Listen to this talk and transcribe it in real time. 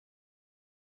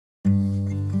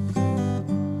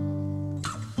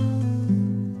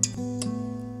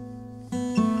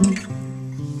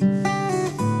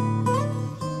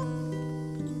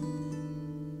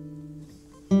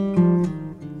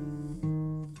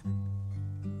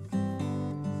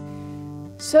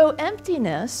So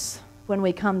emptiness, when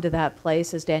we come to that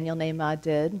place, as Daniel Nehemiah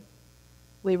did,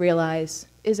 we realize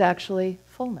is actually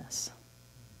fullness.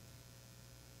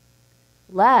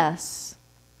 Less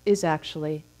is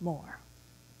actually more.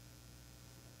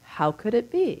 How could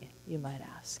it be, you might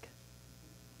ask?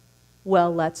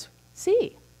 Well, let's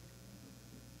see.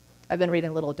 I've been reading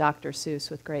a little Dr.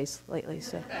 Seuss with Grace lately,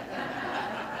 so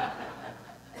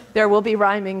there will be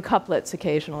rhyming couplets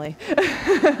occasionally.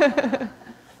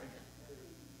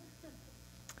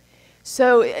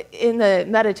 So in the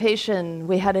meditation,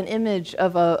 we had an image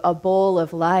of a bowl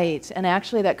of light, and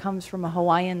actually that comes from a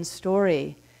Hawaiian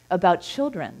story about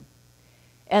children.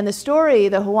 And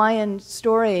the Hawaiian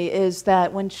story is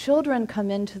that when children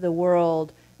come into the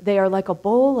world, they are like a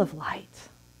bowl of light.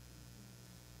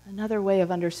 Another way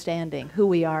of understanding who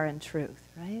we are in truth,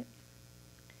 right?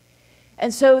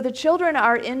 And so the children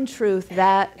are in truth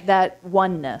that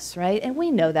oneness, right? And we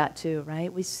know that too,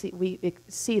 right? We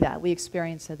see that, we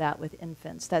experience that with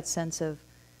infants, that sense of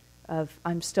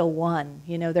I'm still one.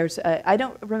 You know, I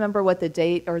don't remember what the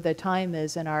date or the time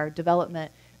is in our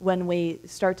development when we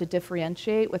start to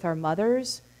differentiate with our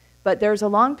mothers, but there's a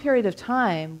long period of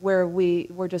time where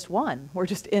we're just one. We're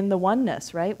just in the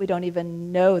oneness, right? We don't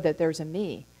even know that there's a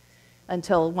me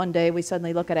until one day we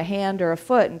suddenly look at a hand or a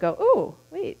foot and go, "Oh,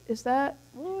 wait, is that,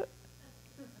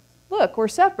 look, we're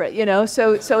separate," you know?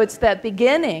 So it's that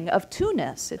beginning of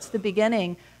two-ness. It's the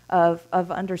beginning of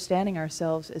understanding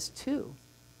ourselves as two.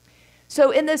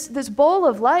 So in this bowl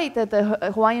of light that the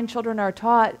Hawaiian children are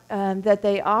taught that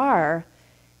they are,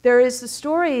 there is the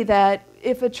story that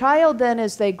if a child then,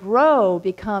 as they grow,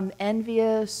 become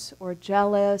envious or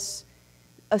jealous,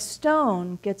 a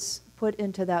stone gets put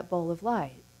into that bowl of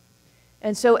light.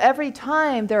 And so every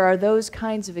time there are those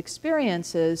kinds of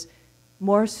experiences,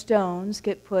 more stones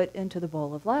get put into the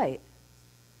bowl of light.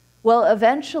 Well,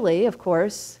 eventually, of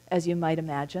course, as you might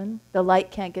imagine, the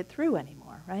light can't get through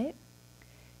anymore, right?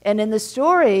 And in the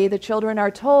story, the children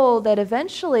are told that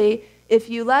eventually, if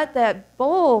you let that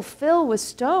bowl fill with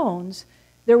stones,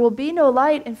 there will be no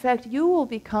light. In fact, you will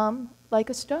become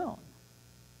like a stone.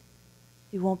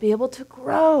 You won't be able to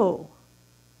grow.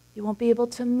 You won't be able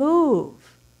to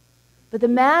move. But the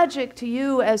magic to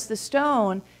you as the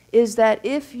stone is that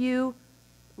if you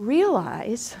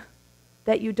realize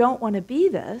that you don't want to be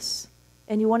this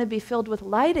and you want to be filled with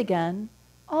light again,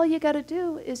 all you got to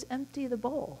do is empty the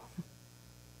bowl.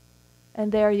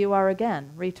 And there you are again,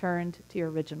 returned to your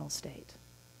original state.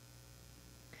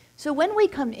 So when we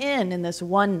come in this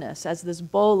oneness as this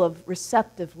bowl of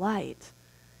receptive light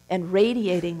and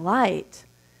radiating light,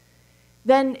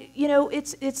 then, you know,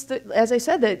 as I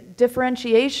said, the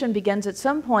differentiation begins at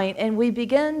some point, and we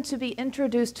begin to be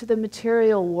introduced to the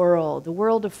material world, the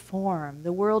world of form,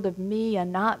 the world of me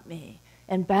and not me,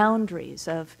 and boundaries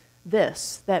of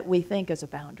this that we think is a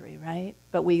boundary, right?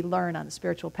 But we learn on the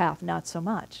spiritual path not so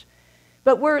much.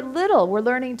 But we're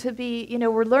learning to be, you know,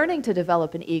 we're learning to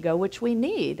develop an ego, which we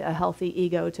need, a healthy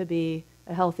ego to be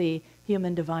a healthy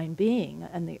human divine being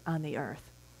on the earth.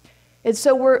 And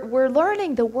so we're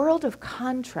learning the world of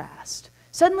contrast.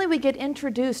 Suddenly we get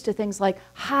introduced to things like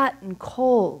hot and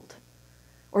cold,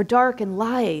 or dark and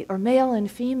light, or male and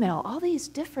female, all these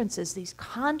differences, these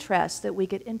contrasts that we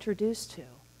get introduced to.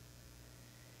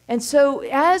 And so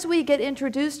as we get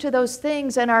introduced to those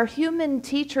things, and our human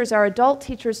teachers, our adult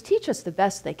teachers teach us the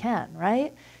best they can,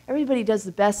 right? Everybody does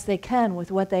the best they can with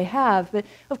what they have. But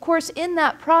of course, in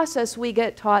that process, we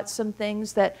get taught some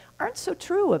things that aren't so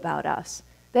true about us,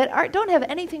 that don't have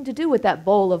anything to do with that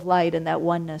bowl of light and that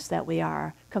oneness that we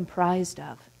are comprised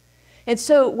of. And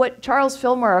so what Charles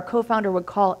Fillmore, our co-founder, would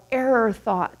call error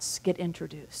thoughts get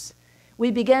introduced.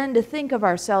 We begin to think of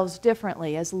ourselves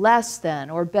differently, as less than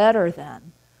or better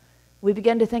than. We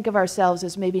begin to think of ourselves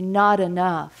as maybe not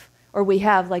enough, or we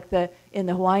have, like in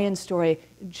the Hawaiian story,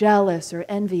 jealous or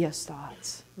envious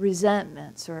thoughts,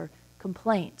 resentments or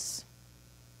complaints,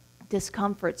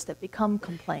 discomforts that become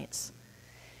complaints.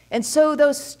 And so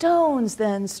those stones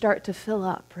then start to fill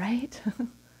up, right?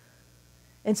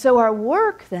 And so our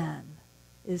work then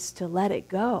is to let it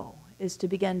go, is to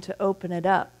begin to open it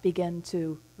up, begin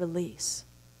to release.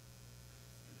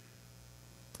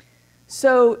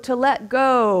 So to let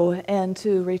go and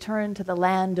to return to the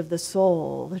land of the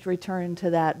soul, to return to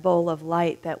that bowl of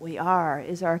light that we are,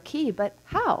 is our key. But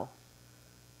how?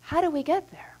 How do we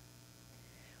get there?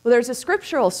 Well, there's a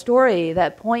scriptural story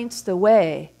that points the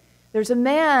way. There's a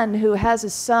man who has a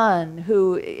son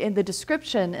who, in the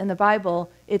description in the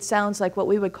Bible, it sounds like what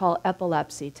we would call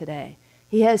epilepsy today.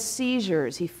 He has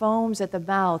seizures, he foams at the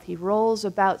mouth, he rolls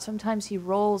about, sometimes he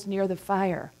rolls near the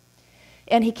fire.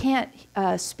 And he can't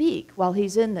speak while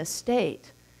he's in this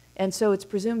state. And so it's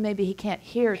presumed maybe he can't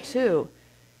hear too.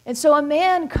 And so a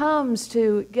man comes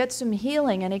to get some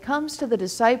healing, and he comes to the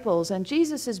disciples, and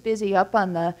Jesus is busy up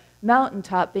on the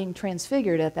mountaintop being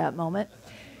transfigured at that moment.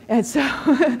 And so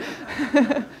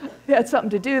he had something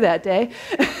to do that day.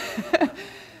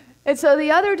 And so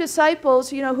the other disciples,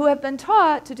 who have been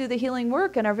taught to do the healing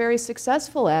work and are very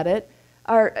successful at it,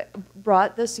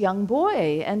 brought this young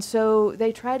boy. And so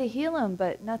they try to heal him,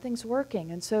 but nothing's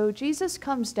working. And so Jesus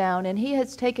comes down, and he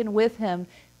has taken with him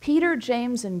Peter,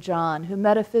 James, and John, who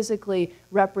metaphysically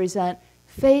represent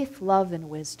faith, love, and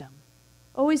wisdom.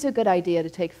 Always a good idea to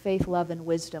take faith, love, and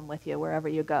wisdom with you wherever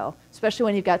you go, especially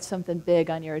when you've got something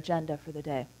big on your agenda for the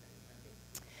day.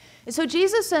 And so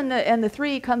Jesus and the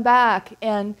three come back,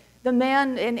 and the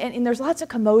man, and there's lots of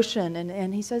commotion,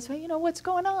 and he says, well, what's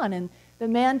going on? And the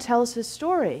man tells his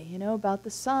story, about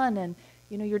the son, and,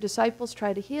 your disciples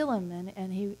tried to heal him,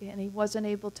 and he wasn't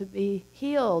able to be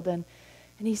healed. And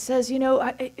he says,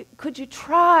 could you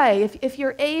try if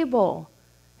you're able?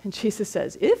 And Jesus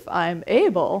says, if I'm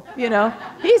able,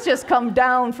 he's just come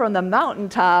down from the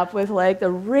mountaintop with like the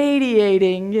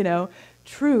radiating,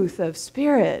 truth of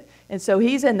spirit. And so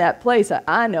he's in that place,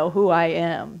 I know who I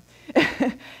am.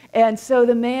 And so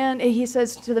the man, he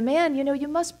says to the man, you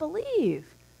must believe.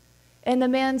 And the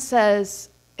man says,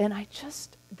 and I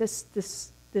just,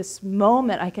 this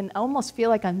moment, I can almost feel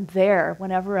like I'm there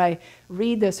whenever I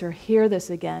read this or hear this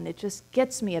again. It just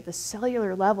gets me at the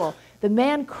cellular level. The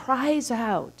man cries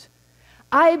out,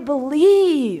 I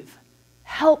believe,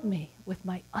 help me with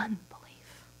my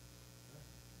unbelief.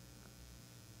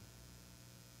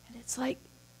 And it's like,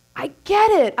 I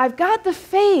get it. I've got the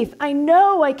faith. I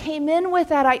know I came in with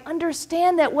that. I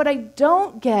understand that. What I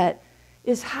don't get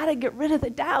is how to get rid of the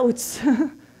doubts,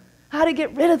 how to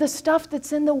get rid of the stuff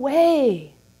that's in the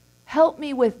way. Help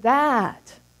me with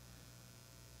that.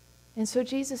 And so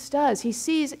Jesus does. He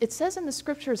sees, it says in the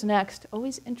scriptures next,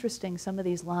 always interesting, some of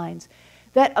these lines,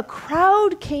 that a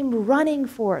crowd came running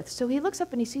forth. So he looks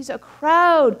up and he sees a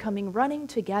crowd coming running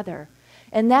together.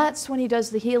 And that's when he does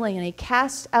the healing, and he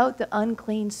casts out the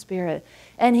unclean spirit.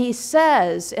 And he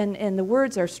says, and the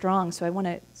words are strong, so I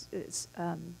want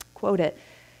to quote it.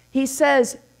 He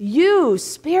says, you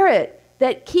spirit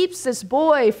that keeps this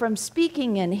boy from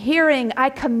speaking and hearing, I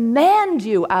command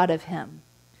you out of him,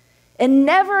 and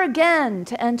never again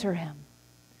to enter him.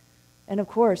 And of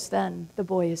course, then the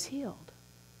boy is healed.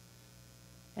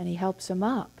 And he helps him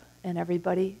up, and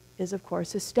everybody is, of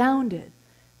course, astounded,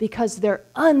 because their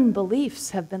unbeliefs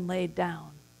have been laid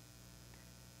down.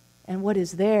 And what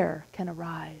is there can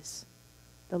arise.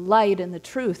 The light and the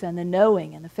truth and the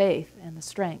knowing and the faith and the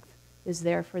strength is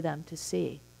there for them to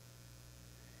see.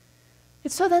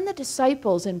 And so then the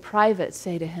disciples in private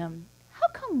say to him, how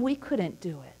come we couldn't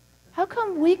do it? How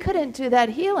come we couldn't do that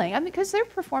healing? I mean, because they're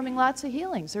performing lots of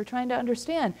healings. They're trying to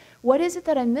understand, what is it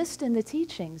that I missed in the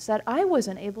teachings that I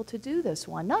wasn't able to do this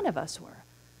one? None of us were.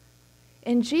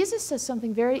 And Jesus says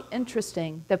something very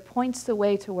interesting that points the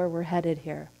way to where we're headed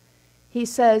here. He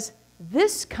says,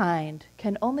 this kind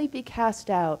can only be cast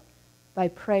out by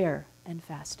prayer and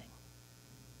fasting.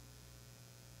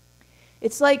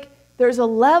 It's like there's a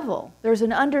level, there's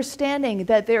an understanding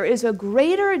that there is a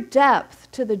greater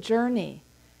depth to the journey.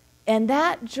 And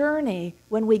that journey,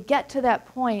 when we get to that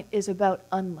point, is about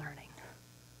unlearning.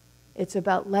 It's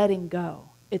about letting go.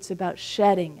 It's about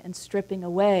shedding and stripping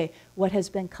away what has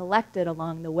been collected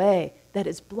along the way that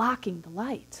is blocking the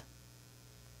light.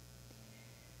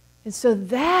 And so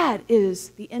that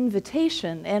is the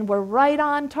invitation, and we're right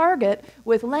on target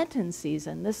with Lenten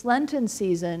season. This Lenten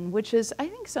season, which is, I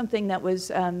think, something that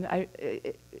was,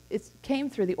 it came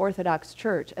through the Orthodox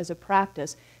Church as a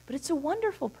practice, but it's a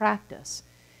wonderful practice.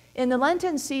 In the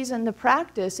Lenten season, the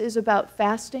practice is about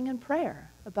fasting and prayer,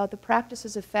 about the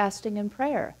practices of fasting and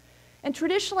prayer. And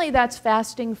traditionally, that's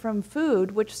fasting from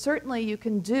food, which certainly you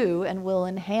can do and will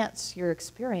enhance your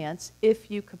experience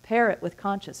if you compare it with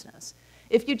consciousness.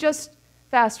 If you just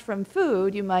fast from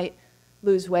food, you might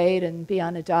lose weight and be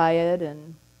on a diet,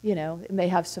 and it may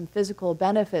have some physical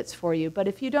benefits for you. But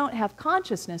if you don't have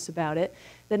consciousness about it,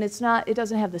 then it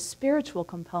doesn't have the spiritual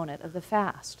component of the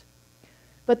fast.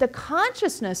 But the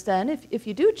consciousness then, if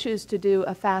you do choose to do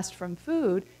a fast from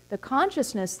food, the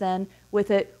consciousness then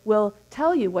with it will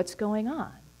tell you what's going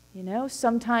on.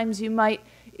 Sometimes you might,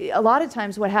 a lot of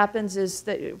times what happens is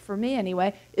that, for me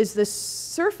anyway, is the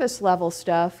surface level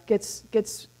stuff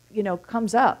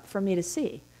comes up for me to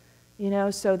see.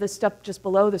 So the stuff just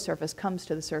below the surface comes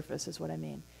to the surface is what I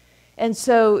mean. And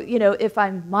so, if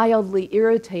I'm mildly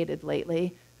irritated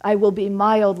lately, I will be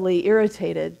mildly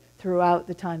irritated throughout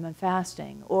the time I'm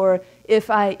fasting. Or if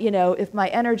my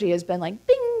energy has been like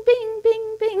bing, bing,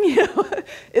 bing, bing, fasting,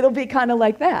 it'll be kind of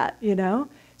like that,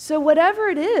 So whatever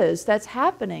it is that's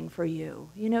happening for you,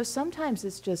 sometimes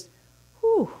it's just,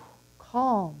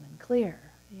 calm and clear,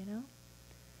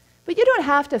 But you don't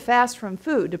have to fast from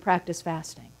food to practice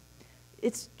fasting.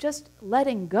 It's just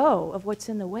letting go of what's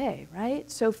in the way,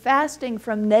 right? So fasting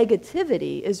from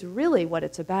negativity is really what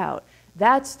it's about.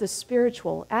 That's the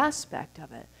spiritual aspect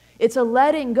of it. It's a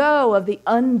letting go of the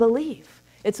unbelief.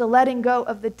 It's a letting go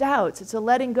of the doubts. It's a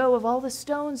letting go of all the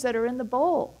stones that are in the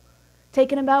bowl.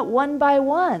 Taking them out one by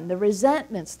one, the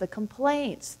resentments, the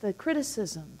complaints, the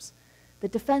criticisms, the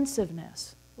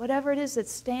defensiveness, whatever it is that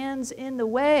stands in the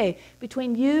way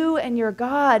between you and your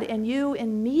God and you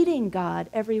in meeting God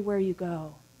everywhere you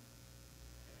go.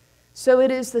 So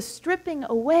it is the stripping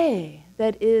away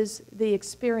that is the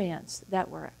experience that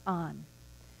we're on.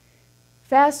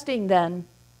 Fasting then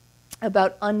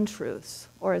about untruths,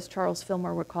 or as Charles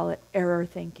Fillmore would call it, error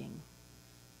thinking.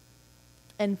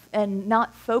 And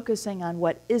not focusing on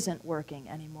what isn't working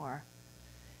anymore.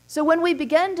 So when we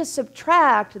begin to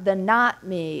subtract the not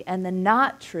me and the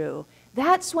not true,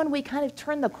 that's when we kind of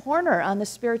turn the corner on the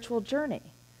spiritual journey.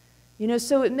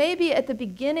 So it may be at the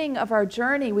beginning of our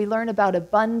journey we learn about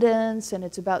abundance, and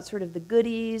it's about sort of the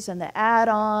goodies and the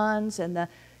add-ons and the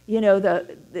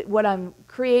what I'm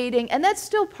creating, and that's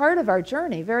still part of our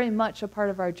journey, very much a part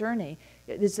of our journey.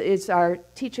 It's our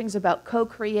teachings about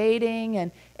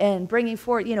co-creating and bringing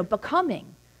forward,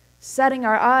 becoming, setting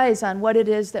our eyes on what it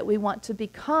is that we want to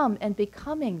become and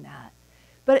becoming that.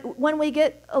 But when we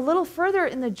get a little further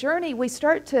in the journey, we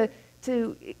start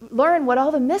to learn what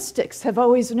all the mystics have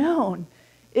always known,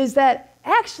 is that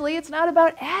actually it's not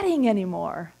about adding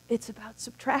anymore, it's about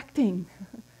subtracting.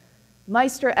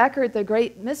 Meister Eckhart, the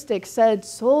great mystic, said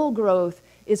soul growth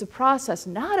is a process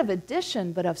not of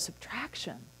addition but of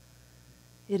subtraction.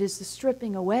 It is the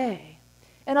stripping away.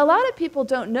 And a lot of people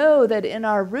don't know that in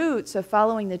our roots of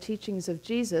following the teachings of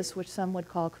Jesus, which some would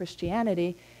call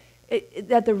Christianity,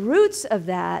 that the roots of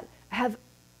that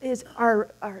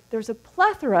there's a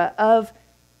plethora of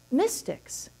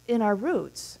mystics in our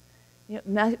roots.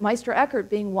 Meister Eckhart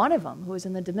being one of them, who was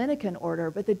in the Dominican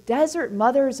order, but the desert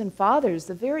mothers and fathers,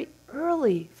 the very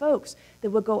early folks that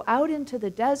would go out into the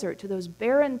desert, to those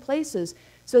barren places,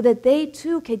 so that they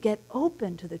too could get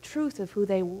open to the truth of who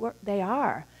they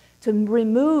are, to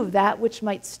remove that which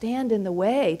might stand in the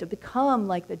way, to become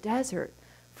like the desert,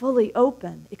 fully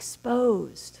open,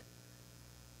 exposed,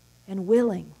 and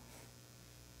willing,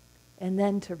 and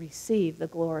then to receive the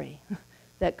glory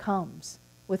that comes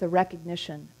with a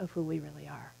recognition of who we really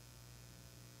are.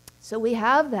 So we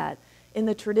have that in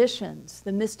the traditions,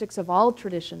 the mystics of all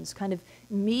traditions, kind of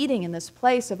meeting in this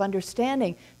place of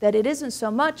understanding that it isn't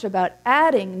so much about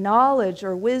adding knowledge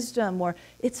or wisdom, or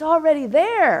it's already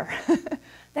there.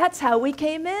 That's how we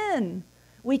came in.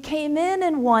 We came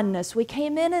in oneness. We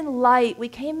came in light. We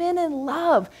came in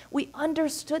love. We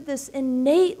understood this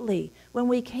innately when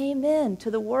we came into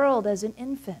the world as an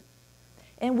infant.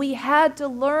 And we had to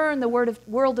learn the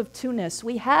world of two-ness.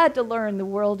 We had to learn the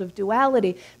world of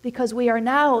duality because we are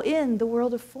now in the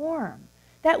world of form.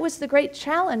 That was the great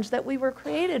challenge that we were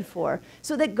created for,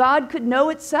 so that God could know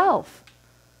itself.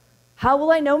 How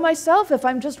will I know myself if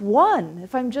I'm just one?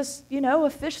 If I'm just, a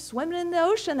fish swimming in the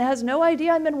ocean that has no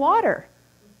idea I'm in water?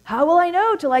 How will I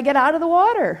know till I get out of the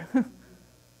water?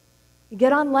 You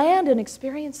get on land and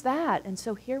experience that. And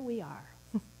so here we are.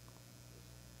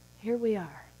 Here we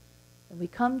are. And we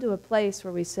come to a place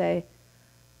where we say,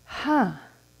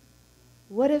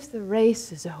 what if the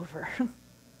race is over?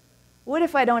 What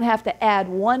if I don't have to add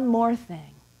one more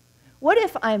thing? What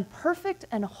if I'm perfect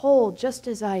and whole just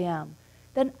as I am?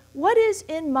 Then what is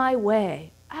in my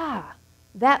way?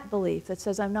 That belief that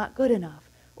says I'm not good enough,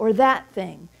 or that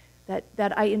thing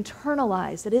that I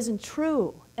internalize that isn't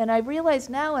true. And I realize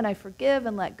now, and I forgive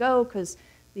and let go because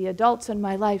the adults in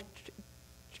my life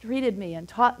treated me and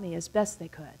taught me as best they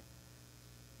could.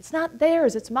 It's not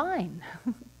theirs, it's mine.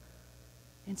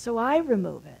 And so I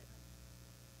remove it.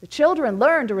 The children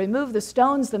learn to remove the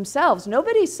stones themselves.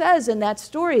 Nobody says in that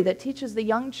story that teaches the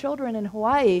young children in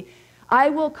Hawaii,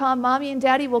 Mommy and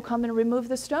Daddy will come and remove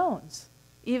the stones.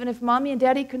 Even if Mommy and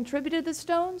Daddy contributed the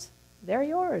stones, they're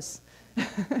yours.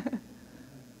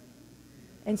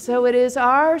 And so it is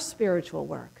our spiritual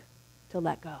work to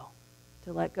let go.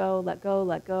 To let go, let go,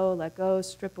 let go, let go,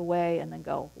 strip away, and then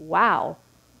go, wow.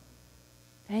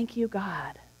 Thank you,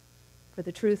 God, for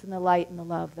the truth and the light and the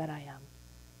love that I am.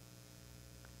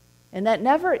 And that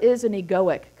never is an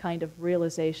egoic kind of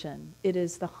realization. It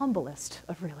is the humblest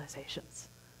of realizations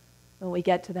when we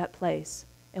get to that place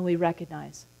and we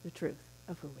recognize the truth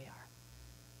of who we are.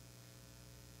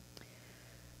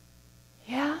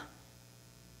 Yeah?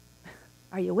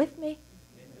 Are you with me?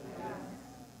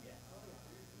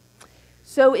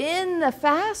 So in the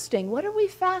fasting, what are we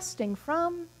fasting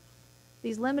from?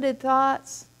 These limited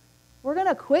thoughts. We're going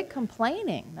to quit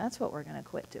complaining. That's what we're going to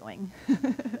quit doing.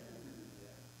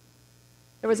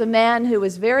 There was a man who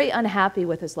was very unhappy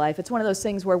with his life. It's one of those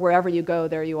things where wherever you go,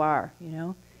 there you are, you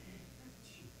know.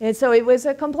 And so he was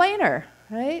a complainer,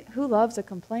 right? Who loves a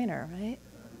complainer, right?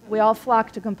 We all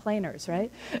flock to complainers,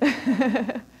 right?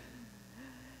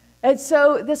 And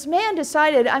so this man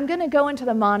decided, I'm going to go into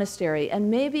the monastery,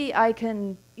 and maybe I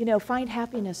can, you know, find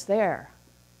happiness there.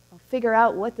 I'll figure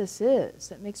out what this is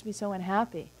that makes me so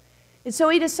unhappy. And so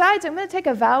he decides, I'm going to take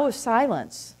a vow of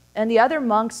silence. And the other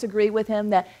monks agree with him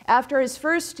that after his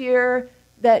first year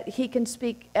that he can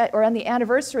speak, or on the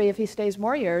anniversary if he stays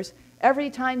more years, every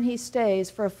time he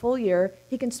stays for a full year,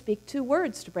 he can speak 2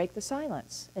 words to break the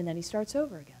silence. And then he starts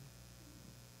over again.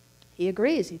 He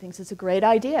agrees. He thinks it's a great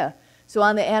idea. So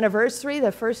on the anniversary,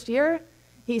 the first year,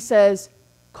 he says,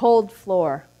 cold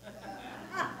floor.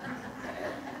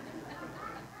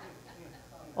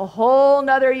 A whole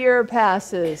nother year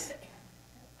passes.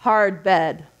 Hard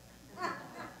bed.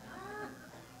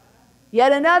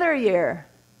 Yet another year,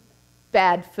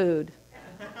 bad food.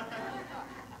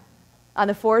 On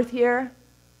the 4th year,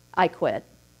 I quit.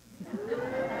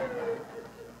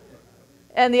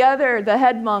 And the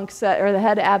head monk, or the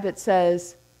head abbot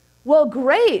says, well,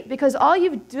 great, because all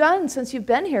you've done since you've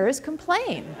been here is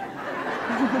complain.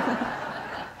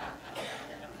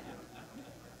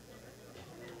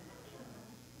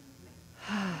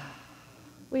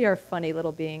 We are funny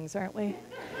little beings, aren't we?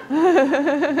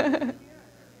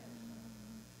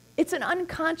 It's an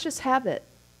unconscious habit,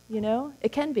 you know?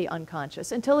 It can be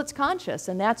unconscious until it's conscious,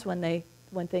 and that's when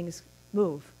things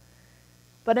move.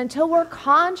 But until we're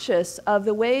conscious of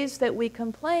the ways that we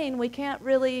complain, we can't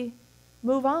really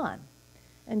move on.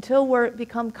 Until we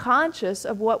become conscious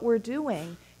of what we're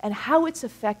doing and how it's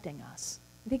affecting us.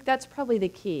 I think that's probably the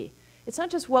key. It's not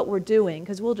just what we're doing,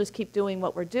 because we'll just keep doing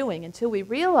what we're doing until we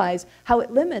realize how it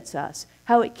limits us,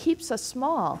 how it keeps us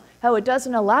small, how it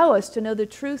doesn't allow us to know the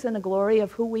truth and the glory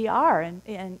of who we are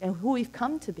and who we've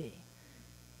come to be,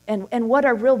 and what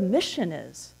our real mission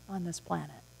is on this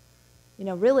planet. You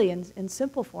know, really, in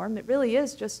simple form, it really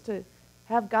is just to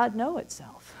have God know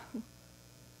itself.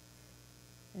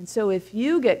 And so if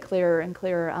you get clearer and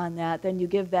clearer on that, then you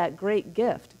give that great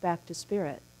gift back to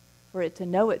Spirit for it to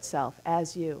know itself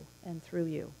as you and through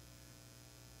you.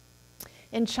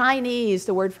 In Chinese,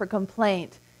 the word for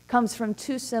complaint comes from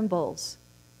 2 symbols.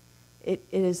 It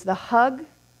is the hug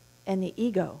and the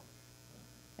ego.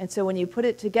 And so when you put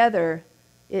it together,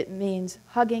 it means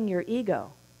hugging your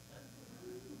ego.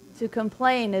 To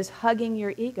complain is hugging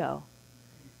your ego.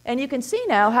 And you can see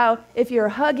now how if you're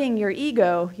hugging your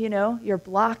ego, you know, you're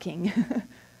blocking.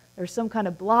 There's some kind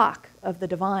of block of the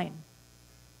divine.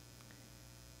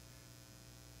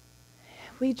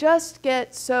 We just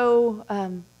get so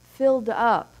filled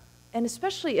up, and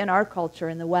especially in our culture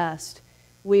in the West,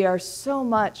 we are so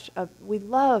much we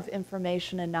love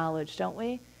information and knowledge, don't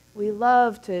we? We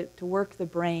love to work the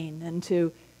brain and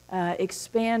to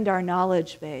expand our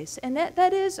knowledge base. And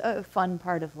that is a fun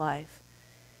part of life.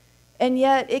 And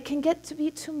yet it can get to be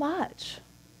too much.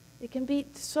 It can be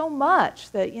so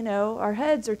much that, you know, our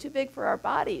heads are too big for our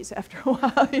bodies after a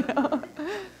while, you know.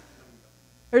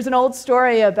 There's an old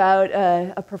story about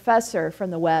a professor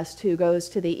from the West who goes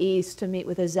to the East to meet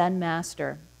with a Zen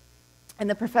master. And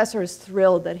the professor is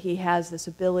thrilled that he has this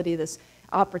ability, this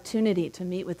opportunity to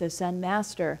meet with this Zen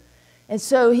master. And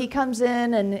so he comes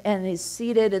in and he's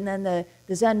seated, and then the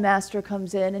Zen master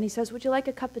comes in and he says, would you like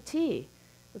a cup of tea?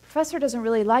 The professor doesn't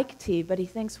really like tea, but he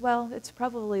thinks, well, it's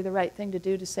probably the right thing to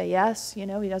do to say yes. You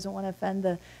know, he doesn't want to offend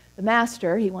the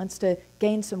master. He wants to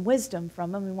gain some wisdom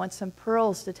from him. He wants some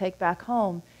pearls to take back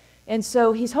home. And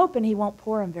so he's hoping he won't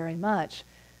pour him very much.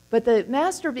 But the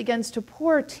master begins to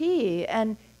pour tea,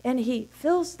 and he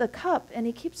fills the cup, and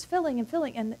he keeps filling and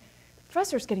filling. And the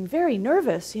professor's getting very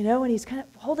nervous, you know, and he's kind of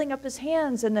holding up his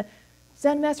hands, and the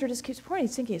Zen master just keeps pouring.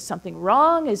 He's thinking, is something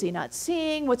wrong? Is he not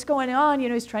seeing what's going on? You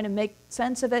know, he's trying to make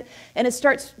sense of it. And it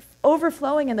starts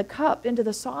overflowing in the cup into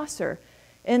the saucer.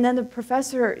 And then the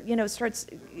professor, you know, starts,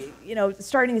 you know,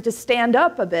 starting to stand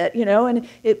up a bit, you know, and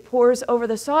it pours over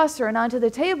the saucer and onto the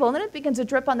table. And then it begins to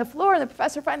drip on the floor. And the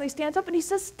professor finally stands up and he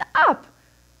says, stop.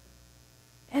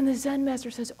 And the Zen master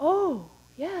says, oh,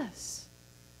 yes.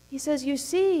 He says, you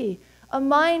see, a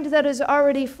mind that is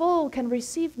already full can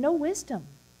receive no wisdom.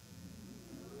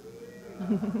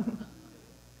 And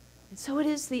so it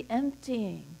is the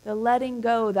emptying, the letting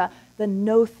go, the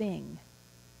no-thing,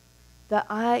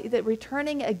 the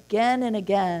returning again and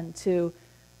again to,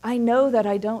 I know that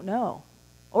I don't know.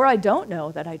 Or I don't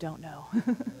know that I don't know.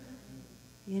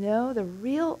 You know, the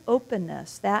real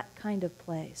openness, that kind of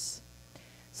place.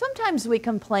 Sometimes we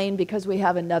complain because we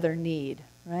have another need,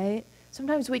 right?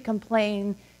 Sometimes we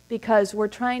complain because we're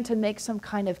trying to make some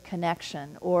kind of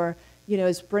connection, or, you know,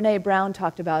 as Brene Brown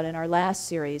talked about in our last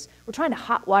series, we're trying to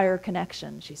hotwire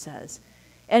connection, she says.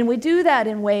 And we do that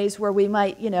in ways where we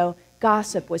might, you know,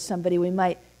 gossip with somebody. We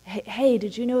might, hey,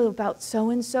 did you know about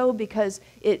so-and-so? Because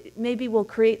it maybe will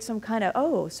create some kind of,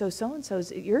 oh, so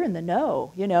so-and-so's, you're in the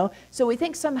know, you know. So we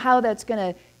think somehow that's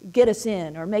going to get us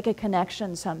in or make a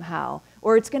connection somehow,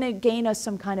 or it's going to gain us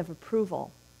some kind of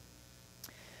approval.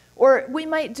 Or we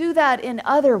might do that in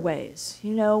other ways,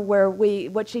 you know, where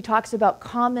what she talks about,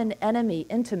 common enemy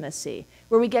intimacy,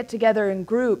 where we get together in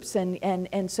groups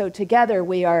and so together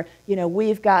we are, you know,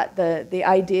 we've got the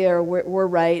idea, or we're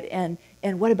right,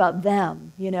 and what about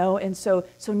them, you know? And so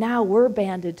now we're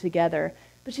banded together.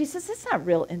 But she says it's not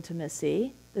real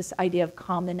intimacy, this idea of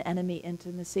common enemy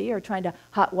intimacy, or trying to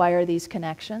hotwire these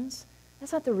connections.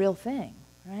 That's not the real thing,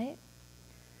 right?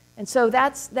 And so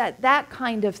that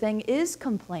kind of thing is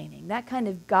complaining, that kind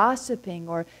of gossiping,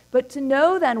 but to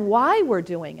know then why we're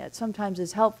doing it sometimes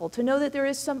is helpful, to know that there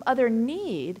is some other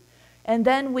need, and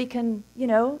then we can, you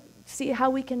know, see how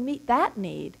we can meet that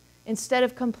need instead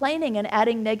of complaining and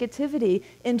adding negativity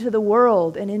into the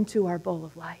world and into our bowl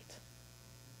of light.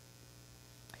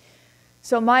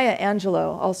 So Maya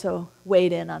Angelou also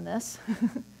weighed in on this.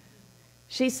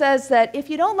 She says that if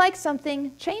you don't like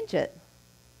something, change it.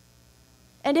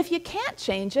 And if you can't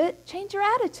change it, change your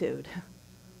attitude.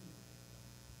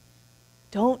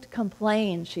 Don't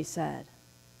complain, she said.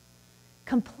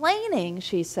 Complaining,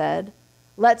 she said,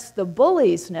 lets the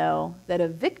bullies know that a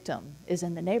victim is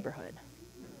in the neighborhood.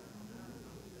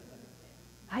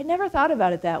 I never thought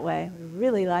about it that way. I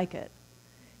really like it.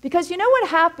 Because you know what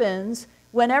happens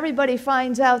when everybody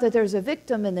finds out that there's a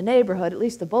victim in the neighborhood, at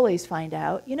least the bullies find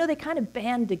out, you know, they kind of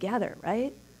band together,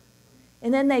 right?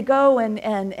 And then they go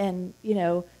and you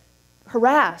know,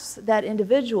 harass that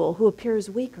individual who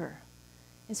appears weaker.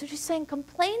 And so she's saying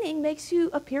complaining makes you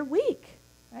appear weak,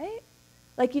 right?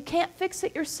 Like you can't fix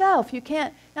it yourself. You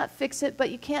can't, not fix it,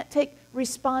 but you can't take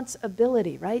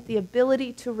responsibility, right? The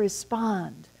ability to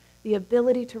respond. The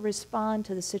ability to respond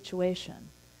to the situation.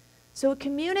 So it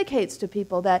communicates to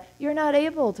people that you're not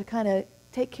able to kind of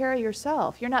take care of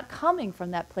yourself. You're not coming from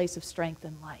that place of strength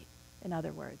and light, in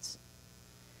other words.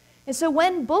 And so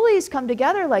when bullies come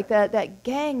together like that, that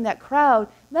gang, that crowd,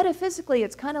 metaphysically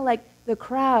it's kind of like the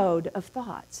crowd of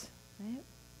thoughts, right?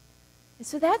 And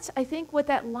so that's, I think, what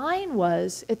that line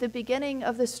was at the beginning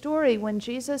of the story when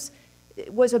Jesus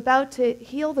was about to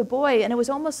heal the boy. And it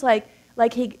was almost like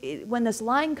when this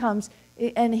line comes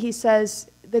and he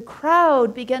says, the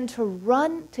crowd began to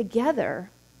run together.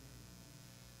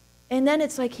 And then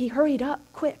it's like he hurried up,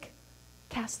 quick,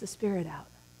 cast the spirit out.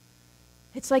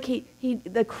 It's like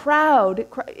the crowd,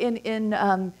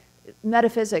 in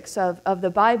metaphysics of the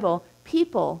Bible,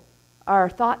 people are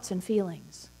thoughts and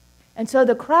feelings. And so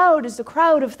the crowd is the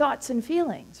crowd of thoughts and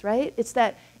feelings, right? It's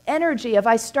that energy of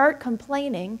I start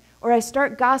complaining or I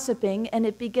start gossiping and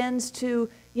it begins to,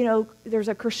 you know, there's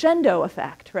a crescendo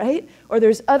effect, right? Or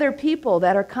there's other people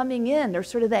that are coming in. There's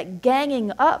sort of that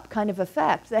ganging up kind of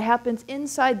effect that happens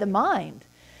inside the mind.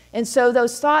 And so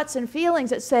those thoughts and feelings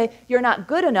that say you're not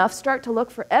good enough start to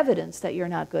look for evidence that you're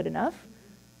not good enough.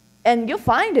 And you'll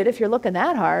find it if you're looking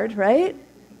that hard, right?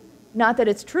 Not that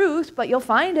it's truth, but you'll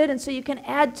find it, and so you can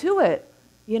add to it.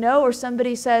 You know, or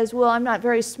somebody says, well, I'm not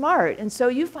very smart. And so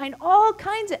you find all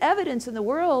kinds of evidence in the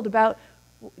world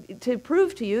to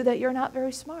prove to you that you're not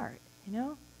very smart, you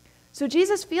know? So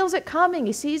Jesus feels it coming.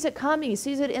 He sees it coming. He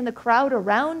sees it in the crowd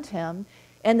around him.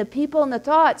 And the people and the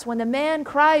thoughts, when the man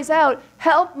cries out,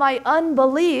 help my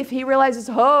unbelief, he realizes,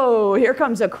 oh, here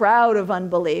comes a crowd of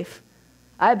unbelief.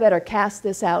 I better cast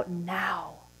this out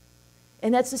now.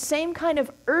 And that's the same kind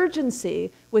of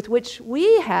urgency with which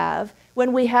we have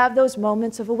when we have those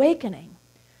moments of awakening.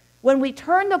 When we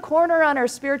turn the corner on our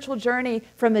spiritual journey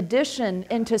from addition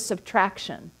into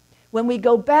subtraction, when we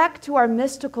go back to our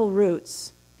mystical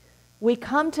roots, we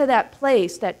come to that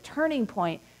place, that turning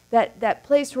point, that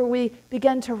place where we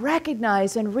begin to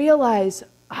recognize and realize,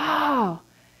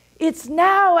 it's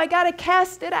now, I got to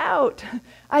cast it out.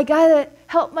 I got to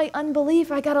help my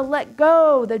unbelief. I got to let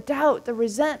go the doubt, the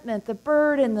resentment, the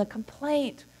burden, the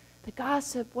complaint, the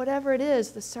gossip, whatever it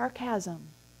is, the sarcasm.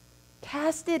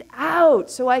 Cast it out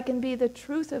so I can be the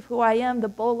truth of who I am, the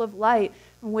bowl of light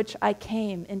from which I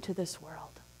came into this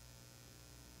world.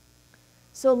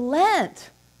 So Lent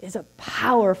is a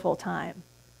powerful time.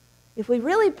 If we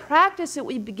really practice it,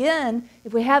 we begin,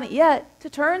 if we haven't yet, to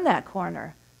turn that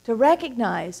corner, to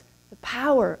recognize, The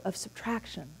power of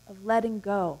subtraction, of letting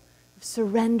go, of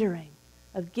surrendering,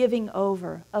 of giving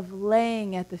over, of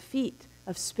laying at the feet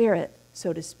of Spirit,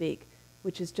 so to speak,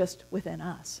 which is just within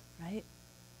us, right?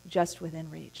 Just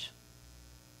within reach.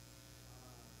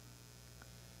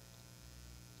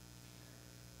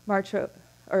 Groucho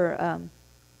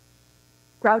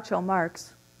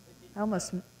Marx. I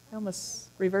almost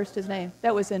reversed his name.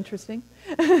 That was interesting.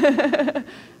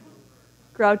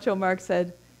 Groucho Marx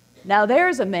said, "Now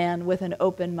there's a man with an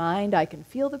open mind. I can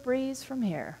feel the breeze from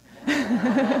here."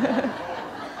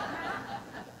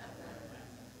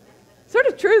 Sort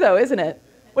of true, though, isn't it?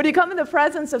 When you come in the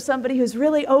presence of somebody who's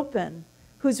really open,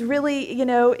 who's really,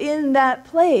 in that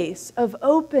place of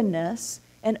openness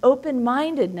and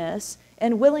open-mindedness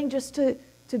and willing just to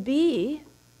be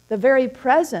the very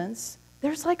presence,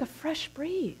 there's like a fresh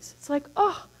breeze. It's like,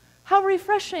 oh, how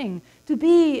refreshing to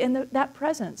be in that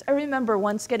presence. I remember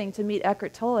once getting to meet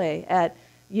Eckhart Tolle at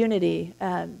Unity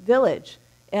Village.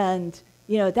 And,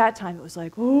 at that time it was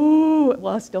like, ooh,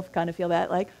 well, I still kind of feel that,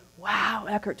 like, wow,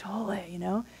 Eckhart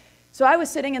Tolle, So I was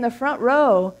sitting in the front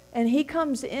row, and he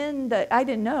comes in that I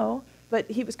didn't know, but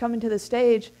he was coming to the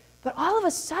stage. But all of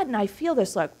a sudden, I feel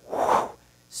this like whoosh,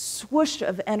 swoosh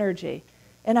of energy.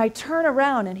 And I turn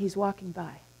around, and he's walking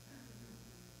by.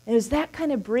 It was that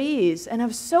kind of breeze. And I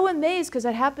was so amazed because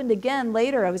it happened again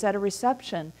later. I was at a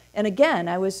reception. And again,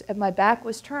 my back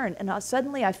was turned. And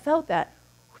suddenly I felt that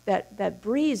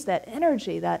breeze, that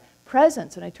energy, that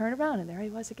presence. And I turned around, and there he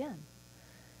was again.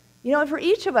 And for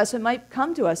each of us, it might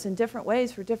come to us in different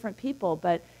ways for different people,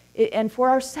 and for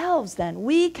ourselves then,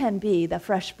 we can be the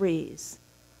fresh breeze.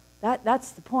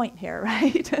 That's the point here,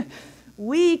 right?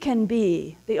 We can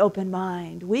be the open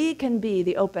mind. We can be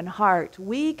the open heart.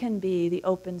 We can be the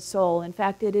open soul. In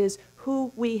fact, it is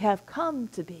who we have come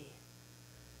to be.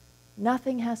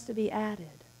 Nothing has to be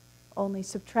added, only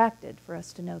subtracted for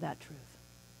us to know that truth.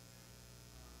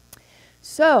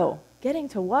 So, getting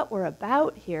to what we're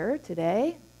about here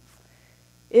today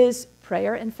is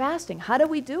prayer and fasting. How do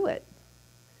we do it?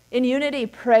 In Unity,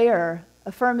 prayer,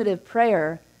 affirmative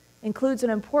prayer, includes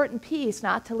an important piece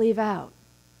not to leave out.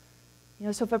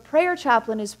 So if a prayer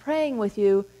chaplain is praying with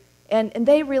you and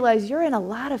they realize you're in a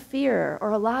lot of fear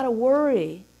or a lot of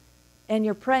worry and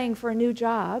you're praying for a new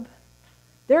job,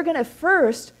 they're going to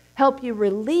first help you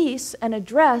release and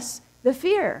address the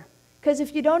fear. Because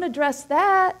if you don't address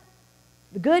that,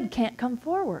 the good can't come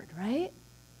forward, right?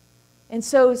 And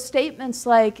so statements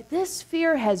like, this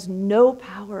fear has no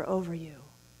power over you.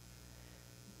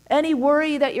 Any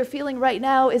worry that you're feeling right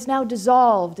now is now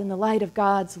dissolved in the light of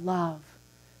God's love.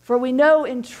 For we know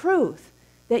in truth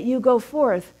that you go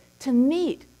forth to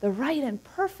meet the right and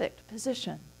perfect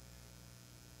position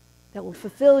that will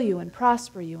fulfill you and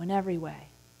prosper you in every way.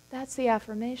 That's the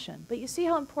affirmation. But you see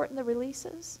how important the release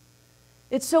is?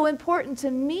 It's so important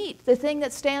to meet the thing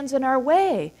that stands in our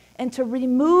way and to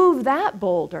remove that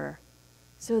boulder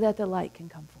so that the light can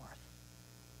come forth.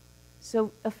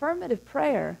 So affirmative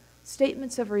prayer,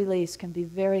 statements of release, can be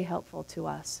very helpful to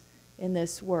us in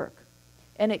this work.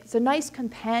 And it's a nice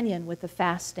companion with the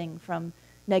fasting from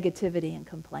negativity and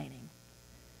complaining.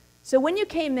 So when you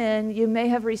came in, you may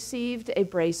have received a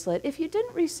bracelet. If you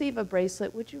didn't receive a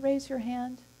bracelet, would you raise your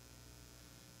hand?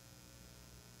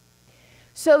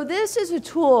 So this is a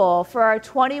tool for our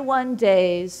 21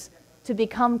 days to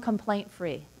become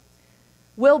complaint-free.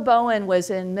 Will Bowen was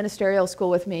in ministerial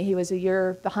school with me. He was a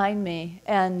year behind me.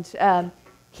 And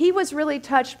he was really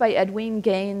touched by Edwene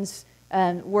Gaines'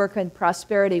 work on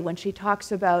prosperity when she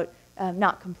talks about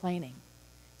not complaining.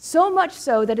 So much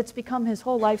so that it's become his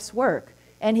whole life's work.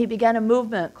 And he began a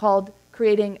movement called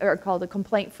the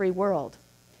Complaint-Free World.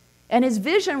 And his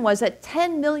vision was that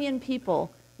 10 million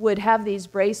people would have these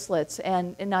bracelets,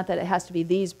 and not that it has to be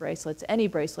these bracelets, any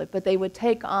bracelet, but they would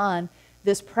take on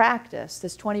this practice,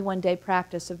 this 21-day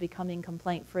practice of becoming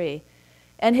complaint-free.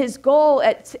 And his goal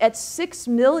at 6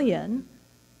 million,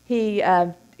 he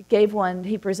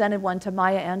presented one to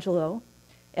Maya Angelou,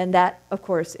 and that, of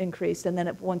course, increased. And then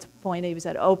at one point he was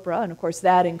at Oprah, and of course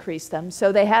that increased them.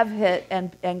 So they have hit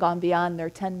and gone beyond their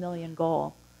 10 million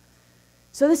goal.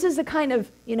 So this is a kind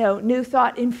of, new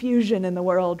thought infusion in the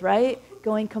world, right?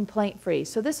 Going complaint-free.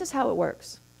 So this is how it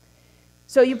works.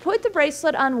 So you put the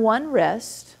bracelet on one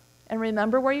wrist, and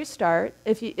remember where you start.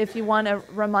 If you want a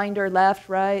reminder, left,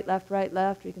 right,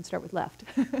 left, you can start with left.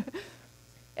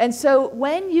 And so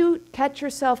when you catch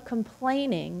yourself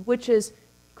complaining, which is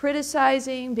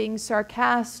criticizing, being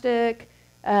sarcastic,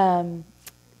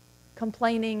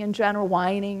 complaining in general,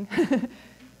 whining,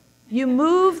 you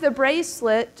move the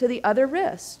bracelet to the other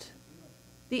wrist.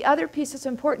 The other piece that's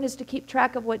important is to keep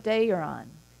track of what day you're on.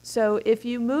 So if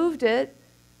you moved it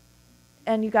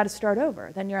and you got to start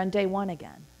over. Then you're on day 1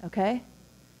 again, okay?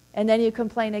 And then you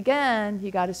complain again,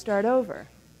 you got to start over.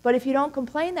 But if you don't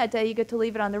complain that day, you get to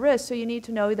leave it on the wrist, so you need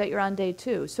to know that you're on day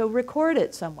 2. So record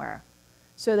it somewhere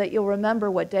so that you'll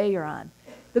remember what day you're on.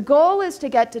 The goal is to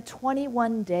get to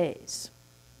 21 days.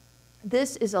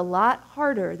 This is a lot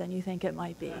harder than you think it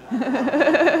might be.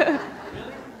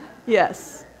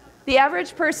 Yes. The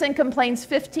average person complains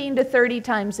 15 to 30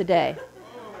 times a day.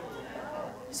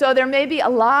 So there may be a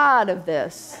lot of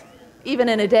this, even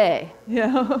in a day, you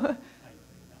know.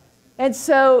 And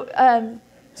so, I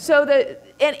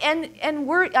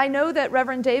know that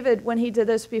Reverend David, when he did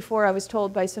this before, I was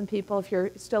told by some people, if you're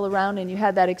still around and you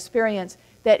had that experience,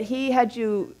 that he had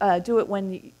you do it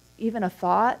when even a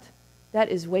thought, that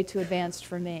is way too advanced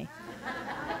for me.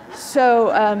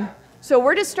 So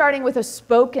we're just starting with a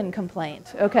spoken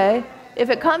complaint, okay? If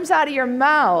it comes out of your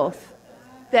mouth,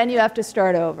 then you have to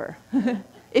start over.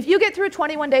 If you get through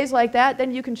 21 days like that,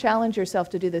 then you can challenge yourself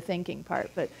to do the thinking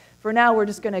part. But for now, we're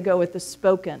just going to go with the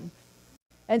spoken.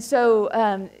 And so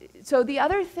the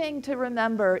other thing to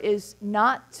remember is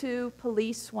not to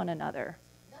police one another.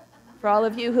 For all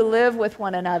of you who live with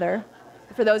one another,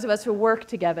 for those of us who work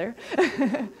together,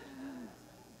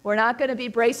 we're not going to be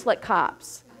bracelet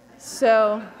cops.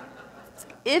 So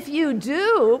if you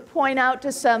do point out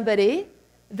to somebody,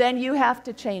 then you have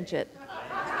to change it.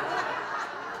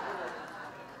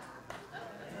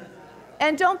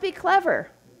 And don't be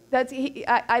clever.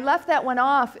 I left that one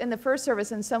off in the first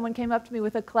service, and someone came up to me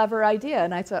with a clever idea,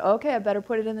 and I said, okay, I better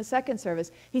put it in the second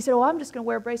service. He said, well, I'm just going to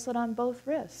wear a bracelet on both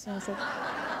wrists. And I said,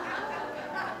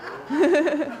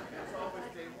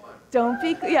 don't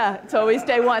be, yeah, it's always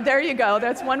day 1. There you go.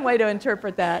 That's one way to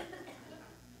interpret that.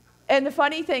 And the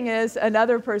funny thing is,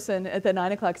 another person at the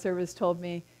 9 o'clock service told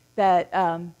me that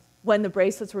when the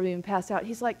bracelets were being passed out,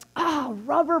 he's like, oh,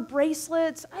 rubber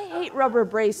bracelets? I hate rubber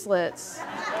bracelets.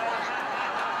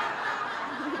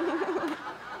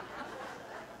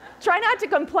 Try not to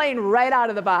complain right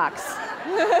out of the box.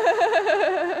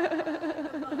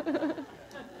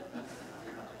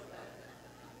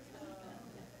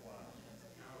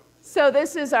 So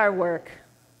this is our work.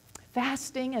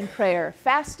 Fasting and prayer.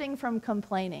 Fasting from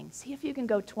complaining. See if you can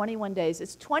go 21 days.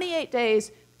 It's 28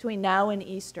 days between now and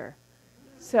Easter.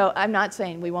 So I'm not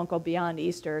saying we won't go beyond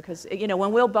Easter, because, you know,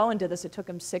 when Will Bowen did this, it took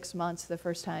him 6 months the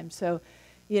first time. So,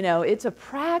 you know, it's a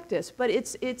practice, but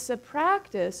it's a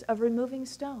practice of removing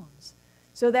stones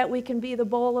so that we can be the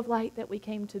bowl of light that we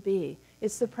came to be.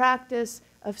 It's the practice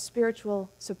of spiritual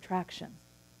subtraction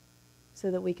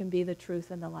so that we can be the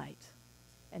truth and the light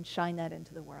and shine that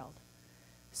into the world.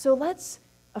 So let's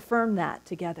affirm that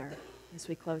together as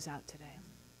we close out today.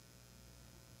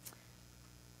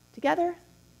 Together.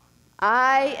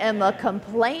 I am a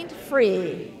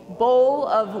complaint-free bowl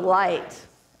of light.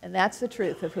 And that's the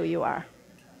truth of who you are.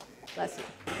 Bless you.